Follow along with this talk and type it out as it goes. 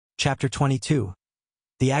Chapter 22.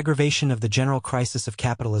 The aggravation of the general crisis of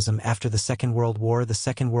capitalism after the Second World War. The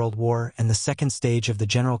Second World War and the second stage of the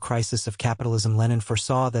general crisis of capitalism. Lenin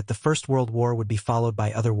foresaw that the First World War would be followed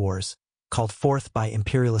by other wars, called forth by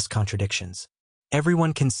imperialist contradictions.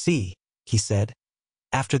 Everyone can see, he said,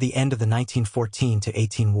 after the end of the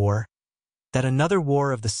 1914-18 war, that another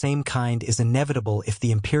war of the same kind is inevitable if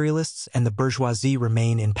the imperialists and the bourgeoisie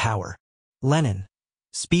remain in power. Lenin.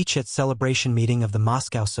 Speech at celebration meeting of the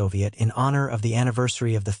Moscow Soviet in honor of the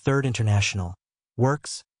anniversary of the Third International.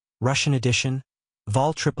 Works, Russian edition,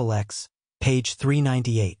 Vol XXX, page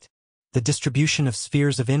 398. The distribution of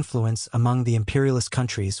spheres of influence among the imperialist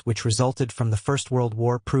countries which resulted from the First World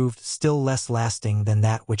War proved still less lasting than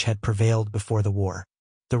that which had prevailed before the war.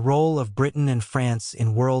 The role of Britain and France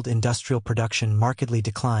in world industrial production markedly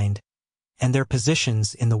declined, and their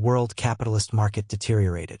positions in the world capitalist market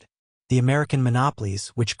deteriorated. The American monopolies,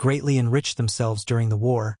 which greatly enriched themselves during the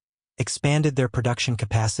war, expanded their production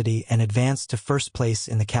capacity and advanced to first place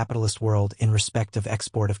in the capitalist world in respect of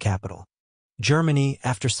export of capital. Germany,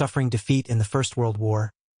 after suffering defeat in the First World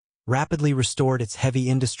War, rapidly restored its heavy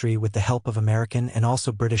industry with the help of American and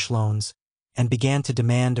also British loans, and began to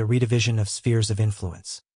demand a redivision of spheres of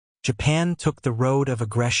influence. Japan took the road of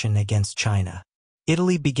aggression against China.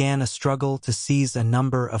 Italy began a struggle to seize a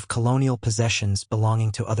number of colonial possessions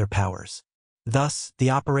belonging to other powers. Thus,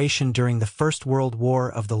 the operation during the First World War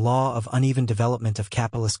of the law of uneven development of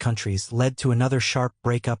capitalist countries led to another sharp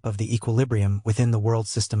breakup of the equilibrium within the world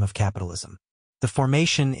system of capitalism. The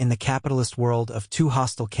formation in the capitalist world of two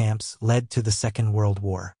hostile camps led to the Second World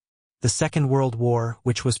War. The Second World War,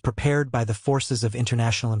 which was prepared by the forces of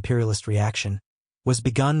international imperialist reaction, was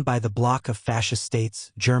begun by the bloc of fascist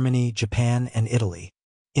states, Germany, Japan, and Italy.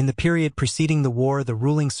 In the period preceding the war, the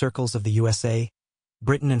ruling circles of the USA,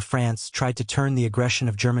 Britain and France tried to turn the aggression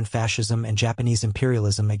of German fascism and Japanese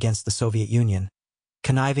imperialism against the Soviet Union,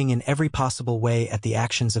 conniving in every possible way at the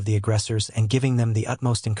actions of the aggressors and giving them the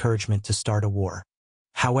utmost encouragement to start a war.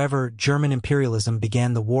 However, German imperialism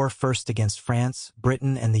began the war first against France,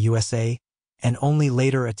 Britain, and the USA, and only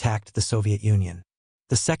later attacked the Soviet Union.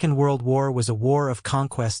 The Second World War was a war of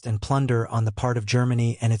conquest and plunder on the part of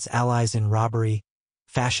Germany and its allies in robbery,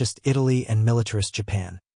 fascist Italy and militarist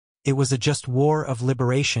Japan. It was a just war of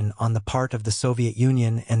liberation on the part of the Soviet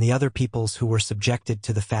Union and the other peoples who were subjected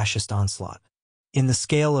to the fascist onslaught. In the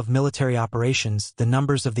scale of military operations, the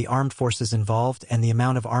numbers of the armed forces involved and the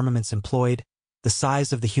amount of armaments employed, the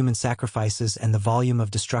size of the human sacrifices and the volume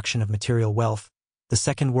of destruction of material wealth, the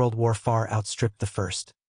Second World War far outstripped the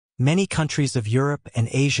First. Many countries of Europe and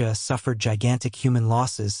Asia suffered gigantic human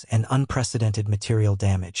losses and unprecedented material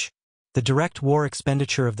damage. The direct war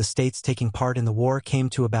expenditure of the states taking part in the war came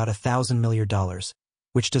to about $1,000 million,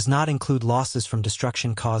 which does not include losses from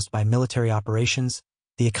destruction caused by military operations.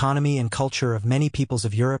 The economy and culture of many peoples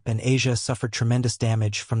of Europe and Asia suffered tremendous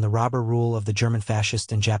damage from the robber rule of the German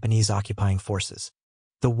fascist and Japanese occupying forces.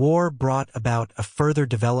 The war brought about a further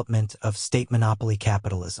development of state monopoly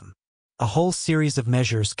capitalism. A whole series of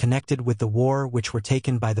measures connected with the war which were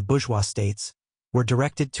taken by the bourgeois states were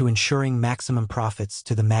directed to ensuring maximum profits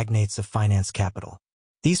to the magnates of finance capital.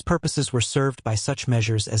 These purposes were served by such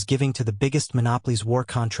measures as giving to the biggest monopolies war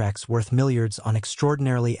contracts worth milliards on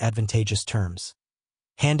extraordinarily advantageous terms,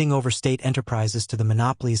 handing over state enterprises to the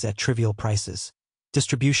monopolies at trivial prices,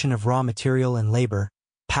 distribution of raw material and labor,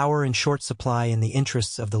 power in short supply in the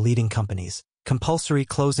interests of the leading companies, compulsory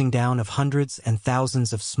closing down of hundreds and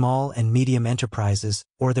thousands of small and medium enterprises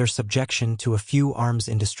or their subjection to a few arms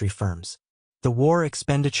industry firms. The war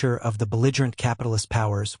expenditure of the belligerent capitalist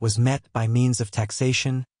powers was met by means of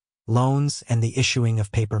taxation, loans, and the issuing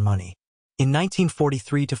of paper money. In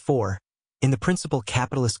 1943-4, in the principal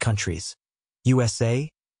capitalist countries, USA,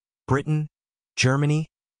 Britain, Germany,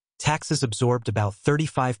 taxes absorbed about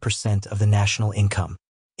 35% of the national income.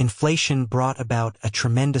 Inflation brought about a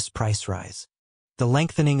tremendous price rise. The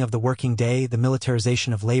lengthening of the working day, the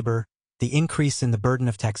militarization of labor, the increase in the burden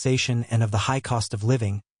of taxation and of the high cost of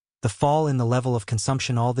living, the fall in the level of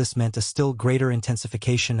consumption, all this meant a still greater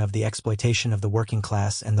intensification of the exploitation of the working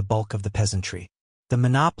class and the bulk of the peasantry. The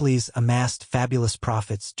monopolies amassed fabulous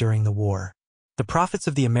profits during the war. The profits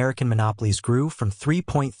of the American monopolies grew from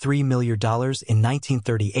 $3.3 million in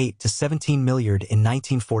 1938 to $17 million in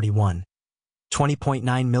 1941, $20.9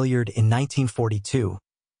 million in 1942,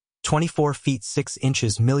 24 feet 6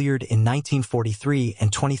 inches million in 1943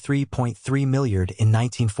 and 23.3 million in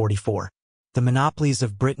 1944. The monopolies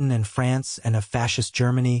of Britain and France and of fascist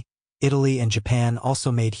Germany, Italy and Japan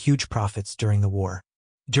also made huge profits during the war.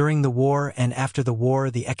 During the war and after the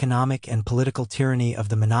war, the economic and political tyranny of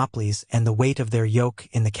the monopolies and the weight of their yoke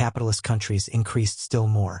in the capitalist countries increased still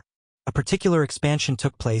more. A particular expansion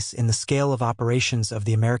took place in the scale of operations of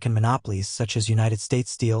the American monopolies such as United States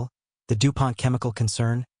Steel, the DuPont Chemical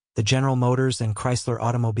Concern, the General Motors and Chrysler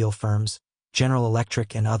automobile firms, General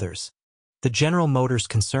Electric and others. The General Motors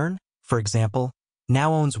concern, for example,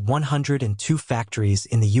 now owns 102 factories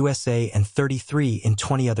in the USA and 33 in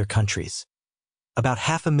 20 other countries. About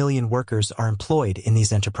 500,000 workers are employed in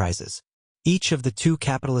these enterprises. Each of the two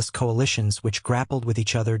capitalist coalitions which grappled with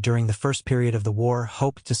each other during the first period of the war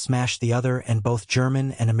hoped to smash the other, and both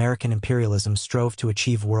German and American imperialism strove to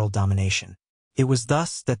achieve world domination. It was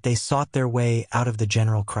thus that they sought their way out of the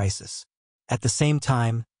general crisis. At the same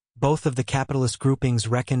time, both of the capitalist groupings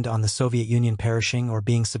reckoned on the Soviet Union perishing or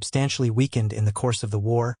being substantially weakened in the course of the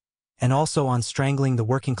war, and also on strangling the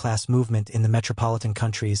working-class movement in the metropolitan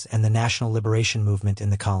countries and the national liberation movement in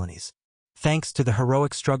the colonies. Thanks to the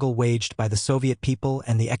heroic struggle waged by the Soviet people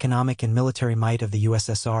and the economic and military might of the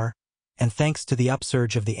USSR, and thanks to the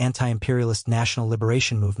upsurge of the anti-imperialist national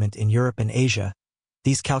liberation movement in Europe and Asia,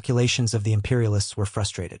 these calculations of the imperialists were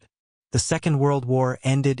frustrated. The Second World War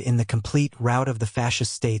ended in the complete rout of the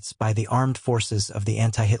fascist states by the armed forces of the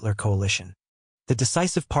anti-Hitler coalition. The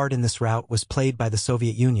decisive part in this rout was played by the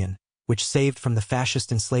Soviet Union, which saved from the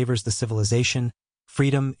fascist enslavers the civilization,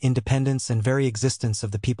 freedom, independence, and very existence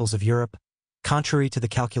of the peoples of Europe, contrary to the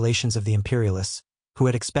calculations of the imperialists, who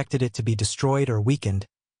had expected it to be destroyed or weakened.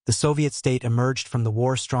 The Soviet state emerged from the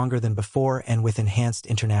war stronger than before and with enhanced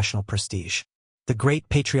international prestige. The Great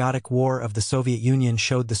Patriotic War of the Soviet Union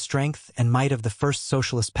showed the strength and might of the first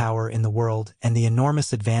socialist power in the world and the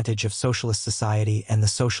enormous advantage of socialist society and the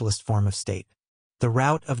socialist form of state. The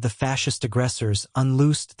rout of the fascist aggressors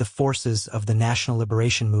unloosed the forces of the national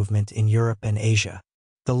liberation movement in Europe and Asia.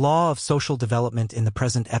 The law of social development in the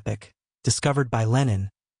present epoch, discovered by Lenin,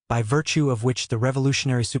 by virtue of which the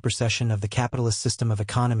revolutionary supersession of the capitalist system of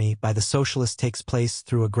economy by the socialists takes place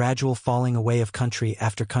through a gradual falling away of country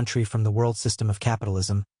after country from the world system of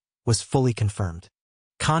capitalism, was fully confirmed.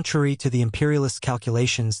 Contrary to the imperialist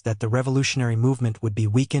calculations that the revolutionary movement would be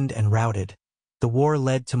weakened and routed, the war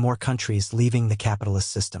led to more countries leaving the capitalist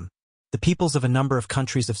system. The peoples of a number of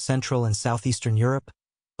countries of Central and Southeastern Europe,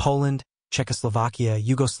 Poland, Czechoslovakia,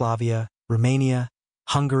 Yugoslavia, Romania,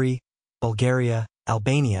 Hungary, Bulgaria,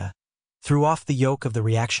 Albania, threw off the yoke of the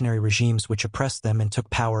reactionary regimes which oppressed them and took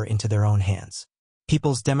power into their own hands.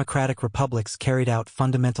 People's democratic republics carried out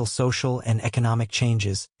fundamental social and economic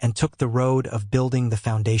changes and took the road of building the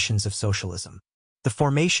foundations of socialism. The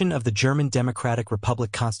formation of the German Democratic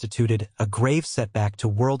Republic constituted a grave setback to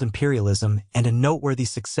world imperialism and a noteworthy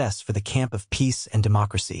success for the camp of peace and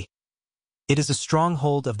democracy. It is a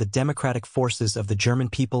stronghold of the democratic forces of the German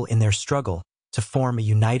people in their struggle to form a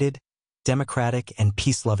united, democratic, and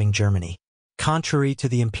peace-loving Germany. Contrary to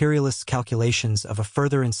the imperialists' calculations of a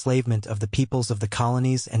further enslavement of the peoples of the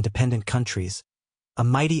colonies and dependent countries, a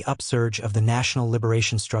mighty upsurge of the national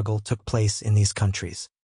liberation struggle took place in these countries.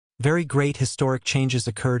 Very great historic changes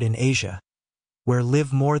occurred in Asia, where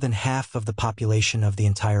live more than half of the population of the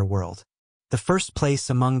entire world. The first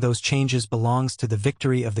place among those changes belongs to the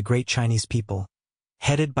victory of the great Chinese people,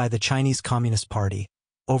 headed by the Chinese Communist Party,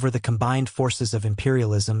 over the combined forces of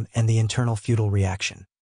imperialism and the internal feudal reaction.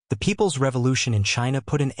 The People's Revolution in China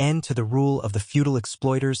put an end to the rule of the feudal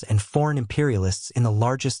exploiters and foreign imperialists in the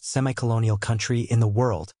largest semi-colonial country in the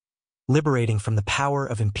world, liberating from the power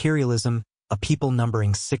of imperialism a people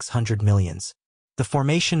numbering 600 millions. The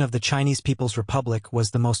formation of the Chinese People's Republic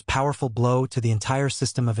was the most powerful blow to the entire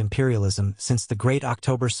system of imperialism since the Great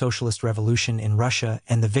October Socialist Revolution in Russia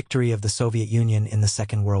and the victory of the Soviet Union in the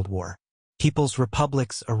Second World War. People's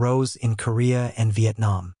republics arose in Korea and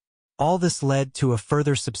Vietnam. All this led to a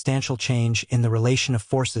further substantial change in the relation of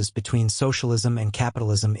forces between socialism and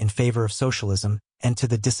capitalism in favor of socialism and to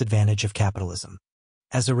the disadvantage of capitalism.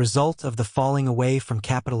 As a result of the falling away from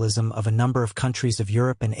capitalism of a number of countries of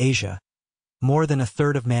Europe and Asia, more than a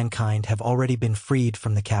third of mankind have already been freed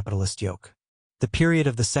from the capitalist yoke. The period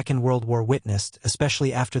of the Second World War witnessed,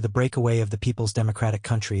 especially after the breakaway of the people's democratic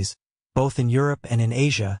countries, both in Europe and in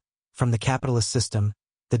Asia, from the capitalist system,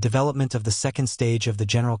 the development of the second stage of the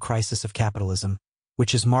general crisis of capitalism,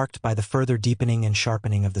 which is marked by the further deepening and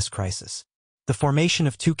sharpening of this crisis. The formation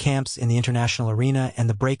of two camps in the international arena and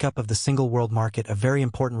the breakup of the single world market, a very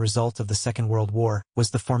important result of the Second World War,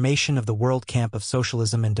 was the formation of the world camp of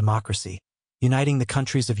socialism and democracy, uniting the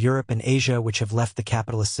countries of Europe and Asia which have left the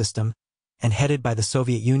capitalist system, and headed by the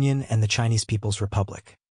Soviet Union and the Chinese People's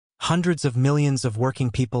Republic. Hundreds of millions of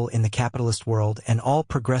working people in the capitalist world and all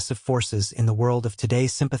progressive forces in the world of today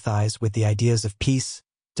sympathize with the ideas of peace,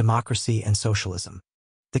 democracy, and socialism.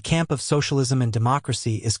 The camp of socialism and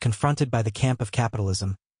democracy is confronted by the camp of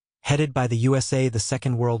capitalism, headed by the USA. The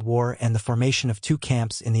Second World War and the formation of two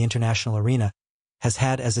camps in the international arena has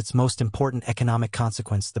had as its most important economic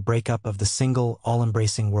consequence the breakup of the single,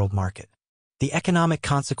 all-embracing world market. The economic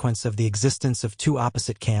consequence of the existence of two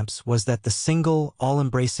opposite camps was that the single,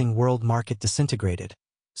 all-embracing world market disintegrated,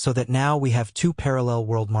 so that now we have two parallel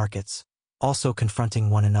world markets, also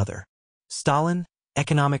confronting one another. Stalin,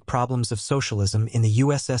 Economic Problems of Socialism in the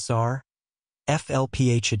USSR,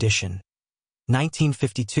 FLPH edition,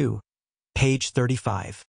 1952, page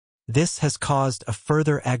 35. This has caused a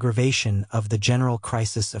further aggravation of the general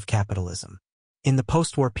crisis of capitalism. In the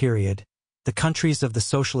post-war period, the countries of the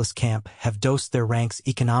socialist camp have dosed their ranks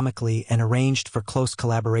economically and arranged for close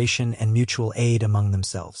collaboration and mutual aid among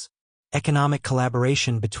themselves. Economic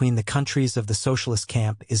collaboration between the countries of the socialist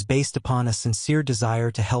camp is based upon a sincere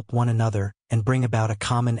desire to help one another and bring about a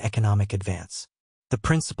common economic advance. The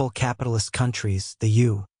principal capitalist countries, the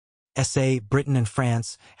USA, Britain and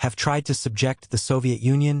France, have tried to subject the Soviet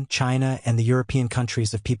Union, China, and the European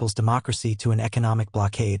countries of people's democracy to an economic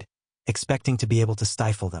blockade, expecting to be able to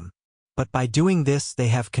stifle them. But by doing this they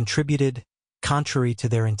have contributed, contrary to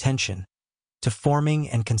their intention, to forming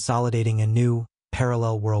and consolidating a new,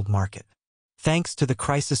 parallel world market. Thanks to the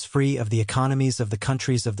crisis-free of the economies of the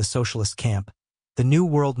countries of the socialist camp, the new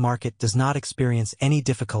world market does not experience any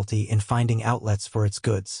difficulty in finding outlets for its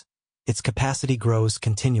goods. Its capacity grows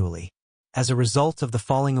continually. As a result of the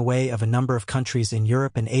falling away of a number of countries in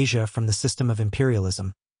Europe and Asia from the system of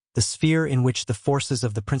imperialism, the sphere in which the forces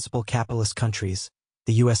of the principal capitalist countries,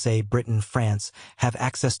 the USA, Britain, France, have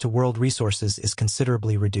access to world resources is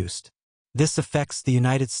considerably reduced. This affects the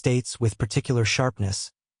United States with particular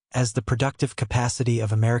sharpness, as the productive capacity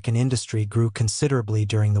of American industry grew considerably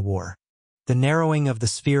during the war. The narrowing of the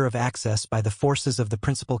sphere of access by the forces of the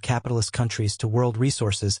principal capitalist countries to world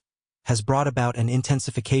resources has brought about an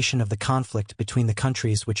intensification of the conflict between the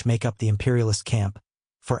countries which make up the imperialist camp,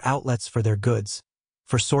 for outlets for their goods,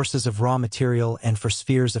 for sources of raw material and for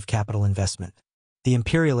spheres of capital investment. The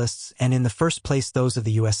imperialists, and in the first place those of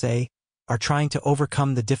the USA, are trying to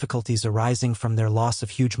overcome the difficulties arising from their loss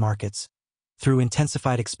of huge markets, through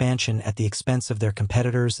intensified expansion at the expense of their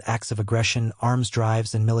competitors, acts of aggression, arms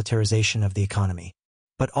drives, and militarization of the economy.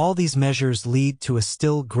 But all these measures lead to a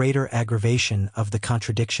still greater aggravation of the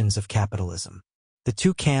contradictions of capitalism. The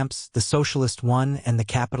two camps, the socialist one and the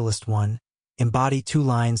capitalist one, embody two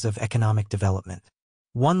lines of economic development.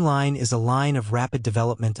 One line is a line of rapid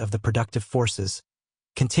development of the productive forces,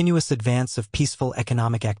 continuous advance of peaceful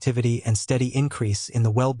economic activity and steady increase in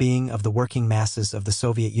the well-being of the working masses of the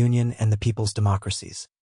Soviet Union and the people's democracies.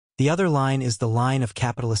 The other line is the line of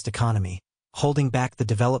capitalist economy, holding back the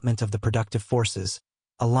development of the productive forces,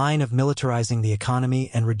 a line of militarizing the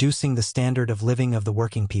economy and reducing the standard of living of the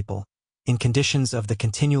working people, in conditions of the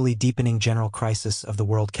continually deepening general crisis of the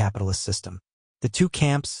world capitalist system. The two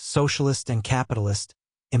camps, socialist and capitalist,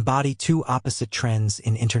 embody two opposite trends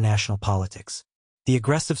in international politics. The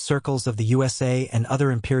aggressive circles of the USA and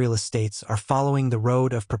other imperialist states are following the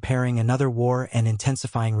road of preparing another war and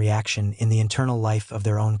intensifying reaction in the internal life of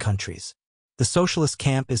their own countries. The socialist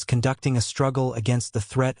camp is conducting a struggle against the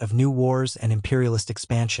threat of new wars and imperialist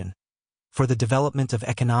expansion, for the development of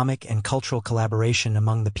economic and cultural collaboration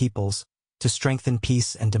among the peoples, to strengthen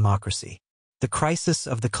peace and democracy. The crisis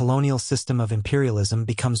of the colonial system of imperialism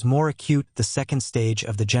becomes more acute. The second stage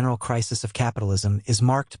of the general crisis of capitalism is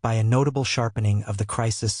marked by a notable sharpening of the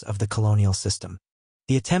crisis of the colonial system.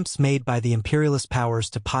 The attempts made by the imperialist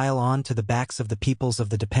powers to pile on to the backs of the peoples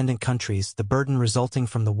of the dependent countries the burden resulting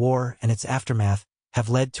from the war and its aftermath have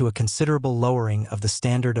led to a considerable lowering of the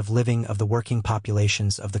standard of living of the working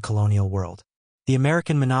populations of the colonial world. The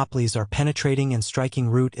American monopolies are penetrating and striking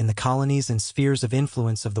root in the colonies and spheres of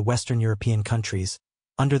influence of the Western European countries,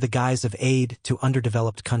 under the guise of aid to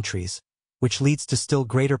underdeveloped countries, which leads to still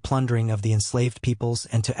greater plundering of the enslaved peoples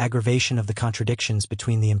and to aggravation of the contradictions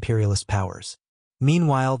between the imperialist powers.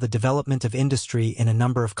 Meanwhile, the development of industry in a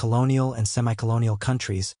number of colonial and semi-colonial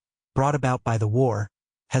countries, brought about by the war,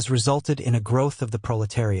 has resulted in a growth of the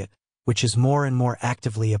proletariat, which is more and more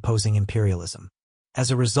actively opposing imperialism. As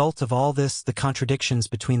a result of all this, the contradictions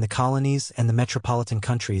between the colonies and the metropolitan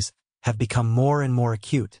countries have become more and more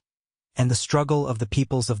acute, and the struggle of the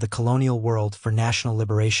peoples of the colonial world for national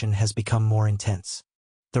liberation has become more intense.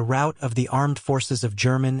 The rout of the armed forces of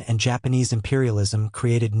German and Japanese imperialism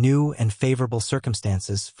created new and favorable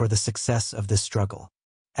circumstances for the success of this struggle.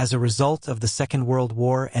 As a result of the Second World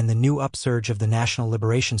War and the new upsurge of the national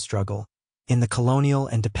liberation struggle, in the colonial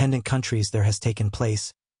and dependent countries there has taken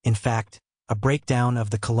place, in fact, a breakdown of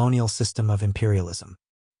the colonial system of imperialism.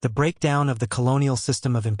 The breakdown of the colonial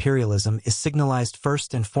system of imperialism is signalized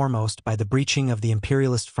first and foremost by the breaching of the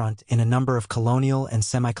imperialist front in a number of colonial and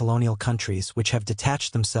semi-colonial countries which have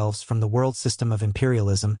detached themselves from the world system of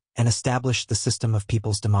imperialism and established the system of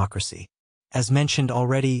people's democracy. As mentioned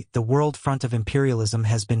already, the world front of imperialism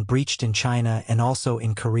has been breached in China and also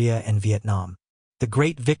in Korea and Vietnam. The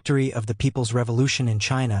great victory of the People's Revolution in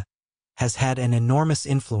China has had an enormous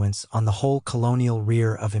influence on the whole colonial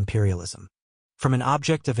rear of imperialism. From an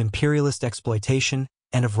object of imperialist exploitation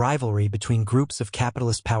and of rivalry between groups of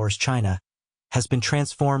capitalist powers, China has been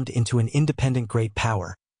transformed into an independent great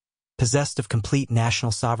power, possessed of complete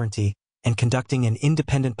national sovereignty and conducting an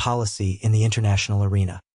independent policy in the international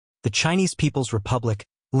arena. The Chinese People's Republic,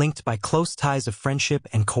 linked by close ties of friendship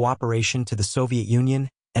and cooperation to the Soviet Union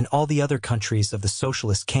and all the other countries of the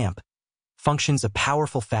socialist camp, functions a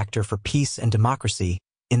powerful factor for peace and democracy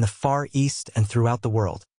in the Far East and throughout the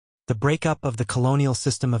world. The breakup of the colonial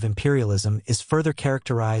system of imperialism is further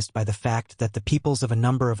characterized by the fact that the peoples of a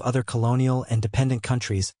number of other colonial and dependent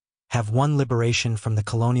countries have won liberation from the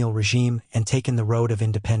colonial regime and taken the road of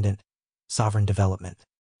independent, sovereign development.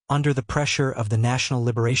 Under the pressure of the national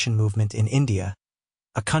liberation movement in India,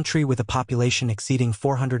 a country with a population exceeding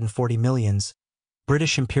 440 million,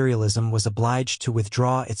 British imperialism was obliged to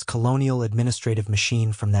withdraw its colonial administrative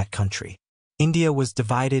machine from that country. India was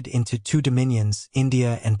divided into two dominions,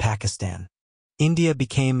 India and Pakistan. India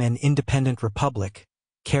became an independent republic,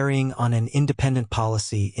 carrying on an independent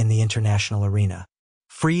policy in the international arena.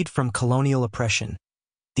 Freed from colonial oppression,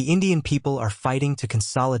 the Indian people are fighting to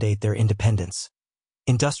consolidate their independence,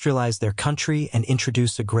 industrialize their country, and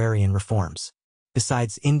introduce agrarian reforms.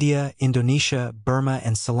 Besides India, Indonesia, Burma,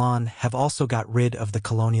 and Ceylon have also got rid of the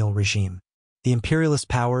colonial regime. The imperialist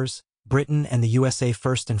powers, Britain and the USA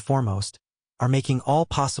first and foremost, are making all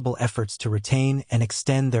possible efforts to retain and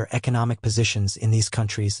extend their economic positions in these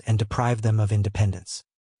countries and deprive them of independence.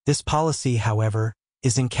 This policy, however,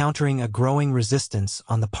 is encountering a growing resistance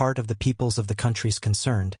on the part of the peoples of the countries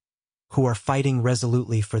concerned, who are fighting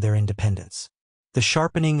resolutely for their independence. The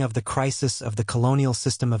sharpening of the crisis of the colonial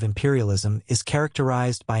system of imperialism is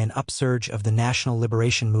characterized by an upsurge of the national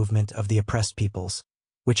liberation movement of the oppressed peoples,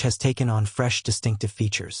 which has taken on fresh distinctive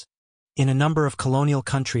features. In a number of colonial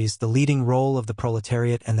countries, the leading role of the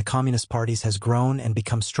proletariat and the communist parties has grown and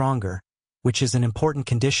become stronger, which is an important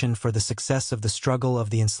condition for the success of the struggle of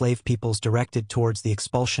the enslaved peoples directed towards the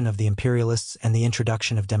expulsion of the imperialists and the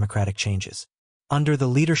introduction of democratic changes. Under the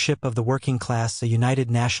leadership of the working class, a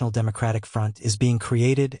united national democratic front is being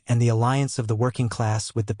created, and the alliance of the working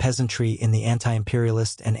class with the peasantry in the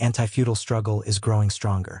anti-imperialist and anti-feudal struggle is growing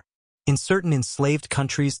stronger. In certain enslaved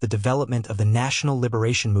countries, the development of the national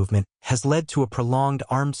liberation movement has led to a prolonged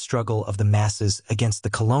armed struggle of the masses against the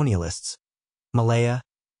colonialists, Malaya,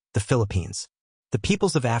 the Philippines, the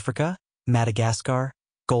peoples of Africa, Madagascar,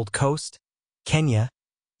 Gold Coast, Kenya,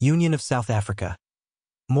 Union of South Africa,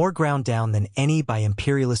 more ground down than any by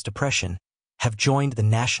imperialist oppression, have joined the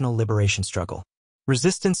national liberation struggle.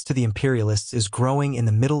 Resistance to the imperialists is growing in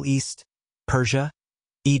the Middle East, Persia,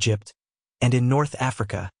 Egypt, and in North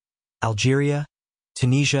Africa, Algeria,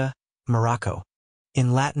 Tunisia, Morocco.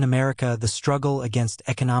 In Latin America, the struggle against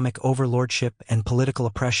economic overlordship and political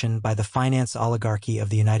oppression by the finance oligarchy of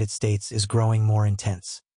the United States is growing more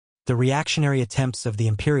intense. The reactionary attempts of the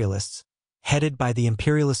imperialists, headed by the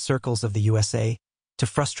imperialist circles of the USA, to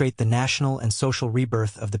frustrate the national and social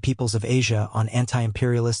rebirth of the peoples of Asia on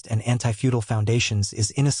anti-imperialist and anti-feudal foundations is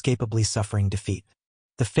inescapably suffering defeat.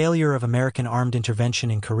 The failure of American armed intervention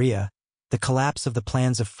in Korea, the collapse of the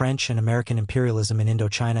plans of French and American imperialism in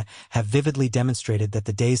Indochina have vividly demonstrated that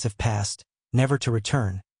the days have passed, never to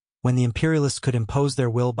return, when the imperialists could impose their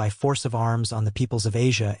will by force of arms on the peoples of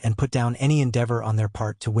Asia and put down any endeavor on their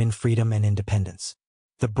part to win freedom and independence.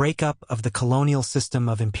 The breakup of the colonial system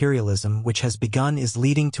of imperialism which has begun is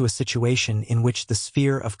leading to a situation in which the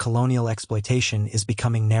sphere of colonial exploitation is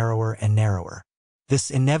becoming narrower and narrower. This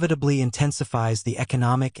inevitably intensifies the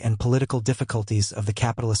economic and political difficulties of the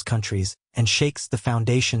capitalist countries and shakes the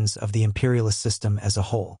foundations of the imperialist system as a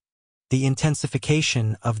whole. The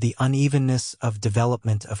intensification of the unevenness of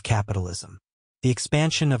development of capitalism. The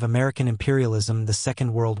expansion of American imperialism, the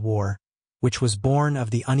Second World War, which was born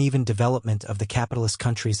of the uneven development of the capitalist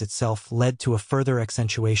countries itself, led to a further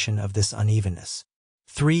accentuation of this unevenness.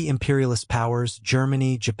 Three imperialist powers,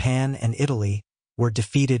 Germany, Japan, and Italy, were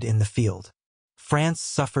defeated in the field. France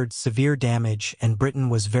suffered severe damage and Britain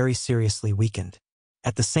was very seriously weakened.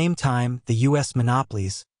 At the same time, the U.S.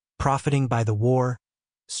 monopolies, profiting by the war,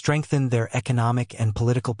 strengthened their economic and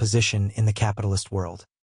political position in the capitalist world.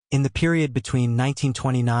 In the period between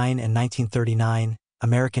 1929 and 1939,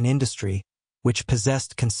 American industry, which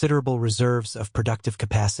possessed considerable reserves of productive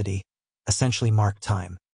capacity, essentially mark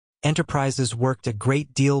time. Enterprises worked a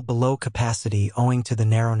great deal below capacity owing to the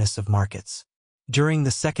narrowness of markets. During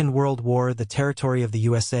the Second World War, the territory of the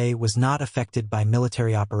USA was not affected by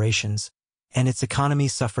military operations, and its economy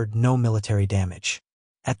suffered no military damage.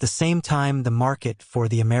 At the same time, the market for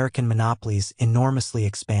the American monopolies enormously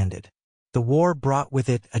expanded. The war brought with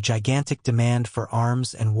it a gigantic demand for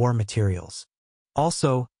arms and war materials.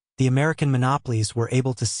 Also, the American monopolies were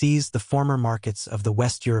able to seize the former markets of the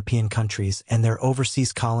West European countries and their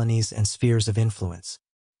overseas colonies and spheres of influence.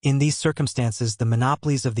 In these circumstances, the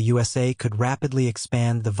monopolies of the USA could rapidly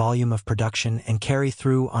expand the volume of production and carry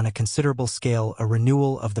through on a considerable scale a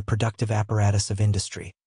renewal of the productive apparatus of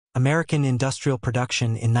industry. American industrial production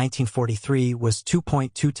in 1943 was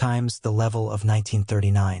 2.2 times the level of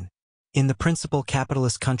 1939. In the principal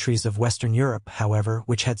capitalist countries of Western Europe, however,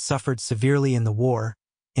 which had suffered severely in the war,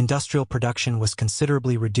 industrial production was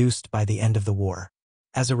considerably reduced by the end of the war.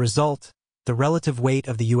 As a result, the relative weight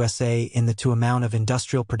of the USA in the to amount of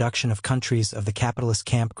industrial production of countries of the capitalist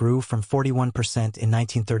camp grew from 41% in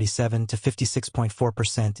 1937 to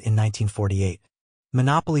 56.4% in 1948.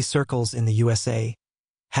 Monopoly circles in the USA,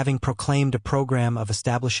 having proclaimed a program of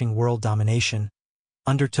establishing world domination,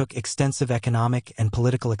 undertook extensive economic and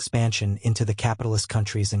political expansion into the capitalist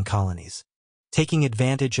countries and colonies. Taking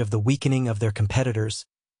advantage of the weakening of their competitors,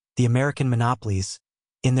 the American monopolies,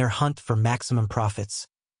 in their hunt for maximum profits,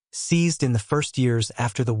 seized in the first years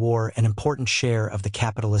after the war an important share of the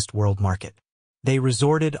capitalist world market. They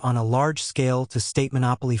resorted on a large scale to state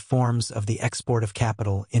monopoly forms of the export of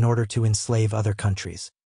capital in order to enslave other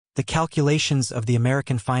countries. The calculations of the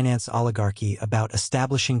American finance oligarchy about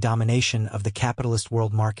establishing domination of the capitalist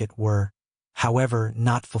world market were, however,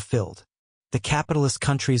 not fulfilled. The capitalist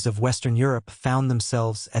countries of Western Europe found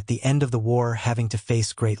themselves at the end of the war having to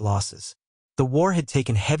face great losses. The war had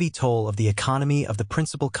taken heavy toll of the economy of the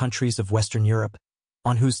principal countries of Western Europe,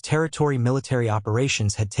 on whose territory military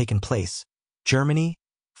operations had taken place, Germany,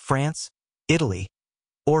 France, Italy,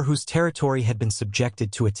 or whose territory had been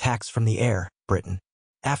subjected to attacks from the air, Britain.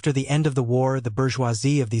 After the end of the war, the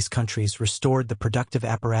bourgeoisie of these countries restored the productive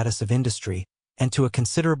apparatus of industry, and to a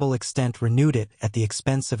considerable extent renewed it at the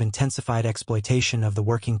expense of intensified exploitation of the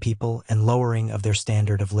working people and lowering of their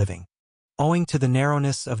standard of living. Owing to the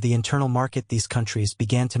narrowness of the internal market, these countries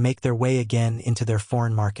began to make their way again into their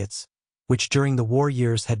foreign markets, which during the war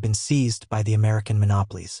years had been seized by the American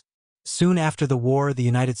monopolies. Soon after the war, the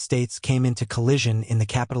United States came into collision in the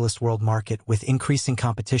capitalist world market with increasing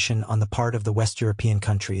competition on the part of the West European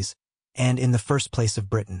countries, and in the first place of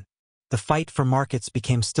Britain. The fight for markets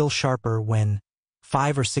became still sharper when,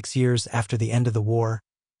 5 or 6 years after the end of the war,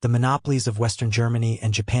 the monopolies of Western Germany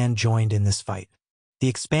and Japan joined in this fight. The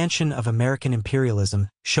expansion of American imperialism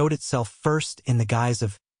showed itself first in the guise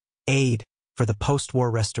of aid for the post-war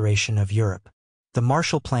restoration of Europe. The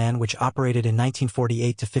Marshall Plan, which operated in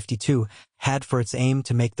 1948 to 52, had for its aim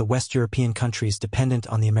to make the West European countries dependent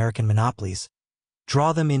on the American monopolies,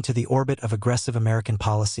 draw them into the orbit of aggressive American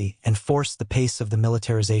policy, and force the pace of the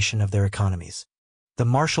militarization of their economies. The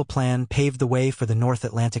Marshall Plan paved the way for the North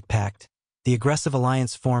Atlantic Pact, the aggressive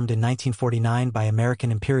alliance formed in 1949 by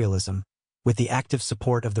American imperialism, with the active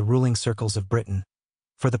support of the ruling circles of Britain,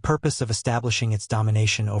 for the purpose of establishing its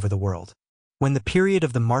domination over the world. When the period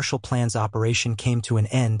of the Marshall Plan's operation came to an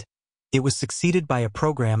end, it was succeeded by a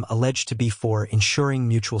program alleged to be for ensuring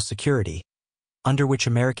mutual security, under which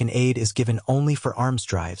American aid is given only for arms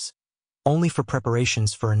drives, only for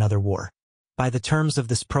preparations for another war. By the terms of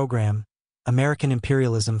this program, American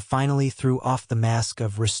imperialism finally threw off the mask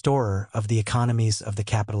of restorer of the economies of the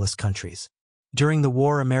capitalist countries. During the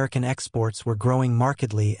war, American exports were growing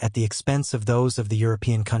markedly at the expense of those of the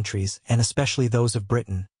European countries, and especially those of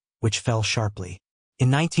Britain, which fell sharply. In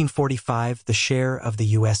 1945, the share of the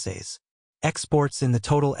USA's exports in the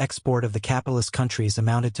total export of the capitalist countries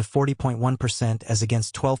amounted to 40.1% as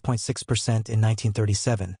against 12.6% in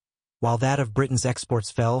 1937, while that of Britain's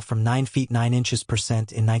exports fell from 9 feet 9 inches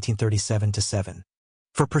percent in 1937 to 7%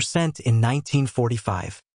 in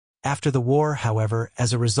 1945. After the war, however,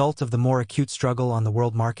 as a result of the more acute struggle on the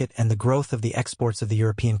world market and the growth of the exports of the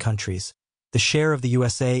European countries, the share of the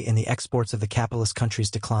USA in the exports of the capitalist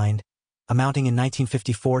countries declined, amounting in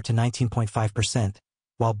 1954 to 19.5%,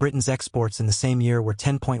 while Britain's exports in the same year were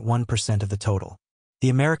 10.1% of the total. The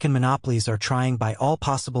American monopolies are trying by all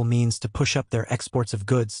possible means to push up their exports of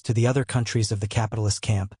goods to the other countries of the capitalist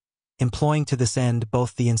camp, employing to this end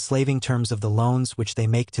both the enslaving terms of the loans which they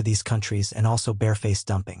make to these countries and also barefaced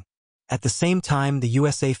dumping. At the same time, the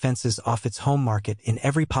USA fences off its home market in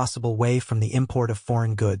every possible way from the import of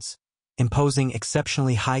foreign goods, imposing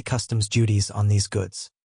exceptionally high customs duties on these goods.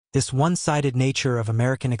 This one-sided nature of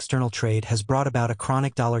American external trade has brought about a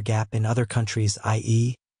chronic dollar gap in other countries,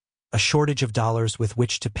 i.e., a shortage of dollars with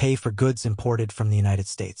which to pay for goods imported from the United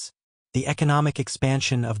States. The economic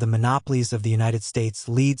expansion of the monopolies of the United States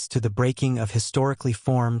leads to the breaking of historically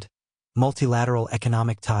formed, multilateral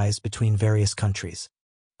economic ties between various countries.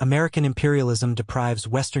 American imperialism deprives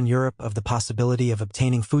Western Europe of the possibility of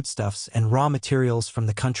obtaining foodstuffs and raw materials from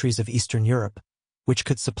the countries of Eastern Europe, which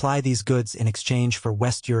could supply these goods in exchange for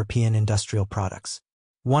West European industrial products.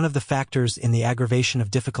 One of the factors in the aggravation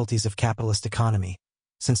of difficulties of capitalist economy,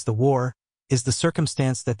 since the war, is the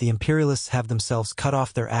circumstance that the imperialists have themselves cut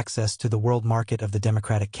off their access to the world market of the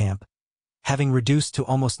democratic camp, having reduced to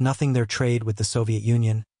almost nothing their trade with the Soviet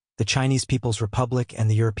Union, the Chinese People's Republic, and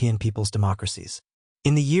the European people's democracies.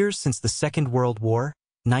 In the years since the Second World War,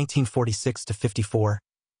 1946 to 54,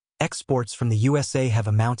 exports from the USA have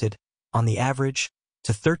amounted, on the average,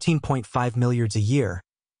 to 13.5 milliards a year,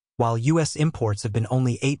 while U.S. imports have been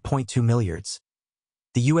only 8.2 milliards.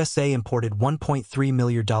 The USA imported $1.3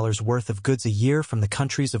 million worth of goods a year from the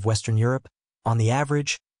countries of Western Europe, on the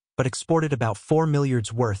average, but exported about 4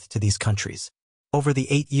 milliards worth to these countries. Over the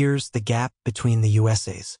 8 years, the gap between the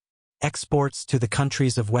USA's exports to the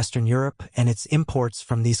countries of Western Europe and its imports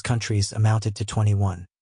from these countries amounted to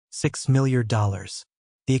 $21.6 million.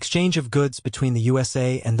 The exchange of goods between the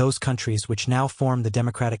USA and those countries which now form the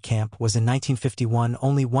democratic camp was in 1951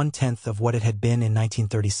 only 1/10 of what it had been in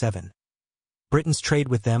 1937. Britain's trade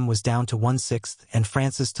with them was down to 1/6 and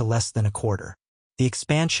France's to less than 1/4. The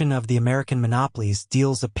expansion of the American monopolies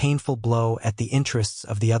deals a painful blow at the interests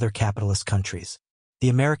of the other capitalist countries. The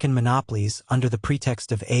American monopolies, under the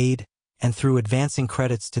pretext of aid and through advancing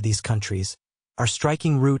credits to these countries, are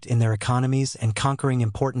striking root in their economies and conquering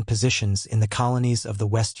important positions in the colonies of the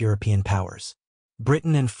West European powers.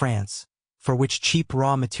 Britain and France, for which cheap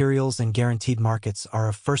raw materials and guaranteed markets are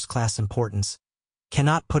of first-class importance,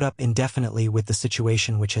 cannot put up indefinitely with the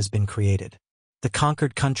situation which has been created. The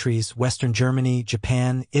conquered countries, Western Germany,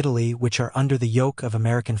 Japan, Italy, which are under the yoke of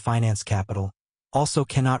American finance capital, also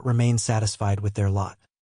cannot remain satisfied with their lot.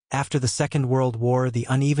 After the Second World War, the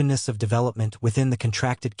unevenness of development within the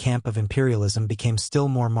contracted camp of imperialism became still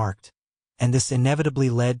more marked, and this inevitably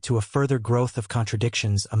led to a further growth of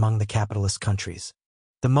contradictions among the capitalist countries.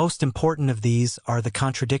 The most important of these are the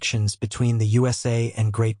contradictions between the USA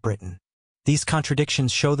and Great Britain. These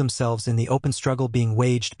contradictions show themselves in the open struggle being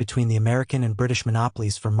waged between the American and British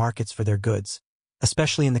monopolies for markets for their goods,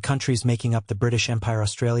 especially in the countries making up the British Empire,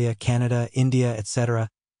 Australia, Canada, India, etc.,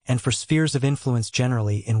 and for spheres of influence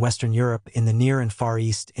generally in Western Europe, in the Near and Far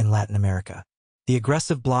East, in Latin America. The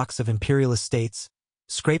aggressive blocs of imperialist states,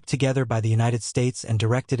 scraped together by the United States and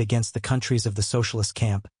directed against the countries of the socialist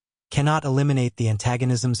camp, cannot eliminate the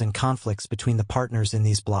antagonisms and conflicts between the partners in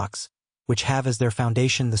these blocs, which have as their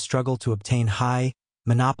foundation the struggle to obtain high,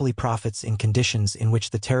 monopoly profits in conditions in which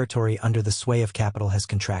the territory under the sway of capital has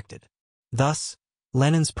contracted. Thus,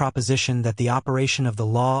 Lenin's proposition that the operation of the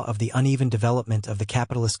law of the uneven development of the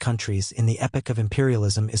capitalist countries in the epoch of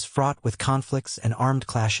imperialism is fraught with conflicts and armed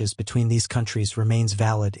clashes between these countries remains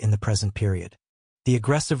valid in the present period. The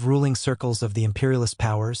aggressive ruling circles of the imperialist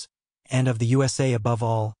powers, and of the USA above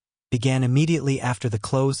all, began immediately after the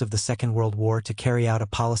close of the Second World War to carry out a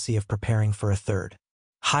policy of preparing for a third.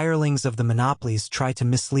 Hirelings of the monopolies try to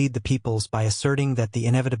mislead the peoples by asserting that the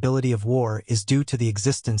inevitability of war is due to the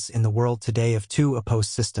existence in the world today of two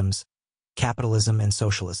opposed systems, capitalism and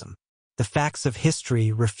socialism. The facts of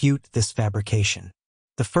history refute this fabrication.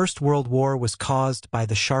 The First World War was caused by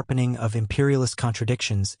the sharpening of imperialist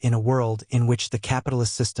contradictions in a world in which the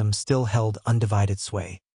capitalist system still held undivided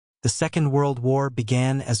sway. The Second World War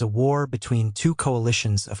began as a war between two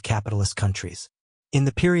coalitions of capitalist countries. In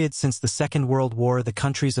the period since the Second World War, the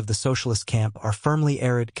countries of the socialist camp are firmly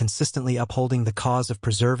arid, consistently upholding the cause of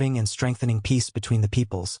preserving and strengthening peace between the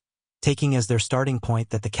peoples, taking as their starting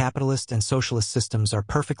point that the capitalist and socialist systems are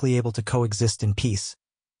perfectly able to coexist in peace,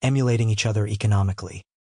 emulating each other economically.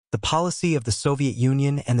 The policy of the Soviet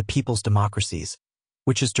Union and the people's democracies,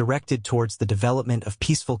 which is directed towards the development of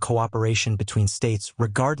peaceful cooperation between states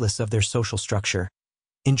regardless of their social structure,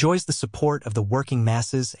 enjoys the support of the working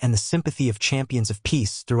masses and the sympathy of champions of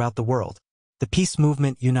peace throughout the world. The peace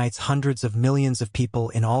movement unites hundreds of millions of people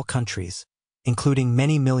in all countries, including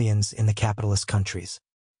many millions in the capitalist countries.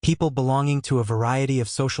 People belonging to a variety of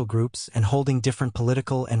social groups and holding different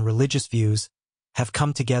political and religious views have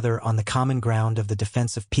come together on the common ground of the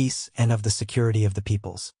defense of peace and of the security of the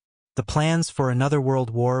peoples. The plans for another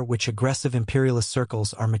world war which aggressive imperialist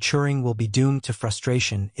circles are maturing will be doomed to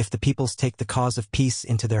frustration if the peoples take the cause of peace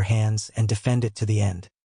into their hands and defend it to the end.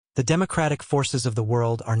 The democratic forces of the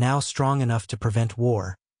world are now strong enough to prevent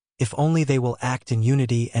war, if only they will act in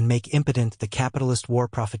unity and make impotent the capitalist war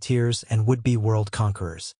profiteers and would-be world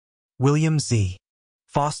conquerors. William Z.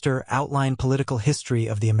 Foster, Outline Political History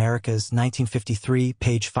of the Americas, 1953,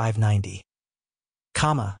 page 590.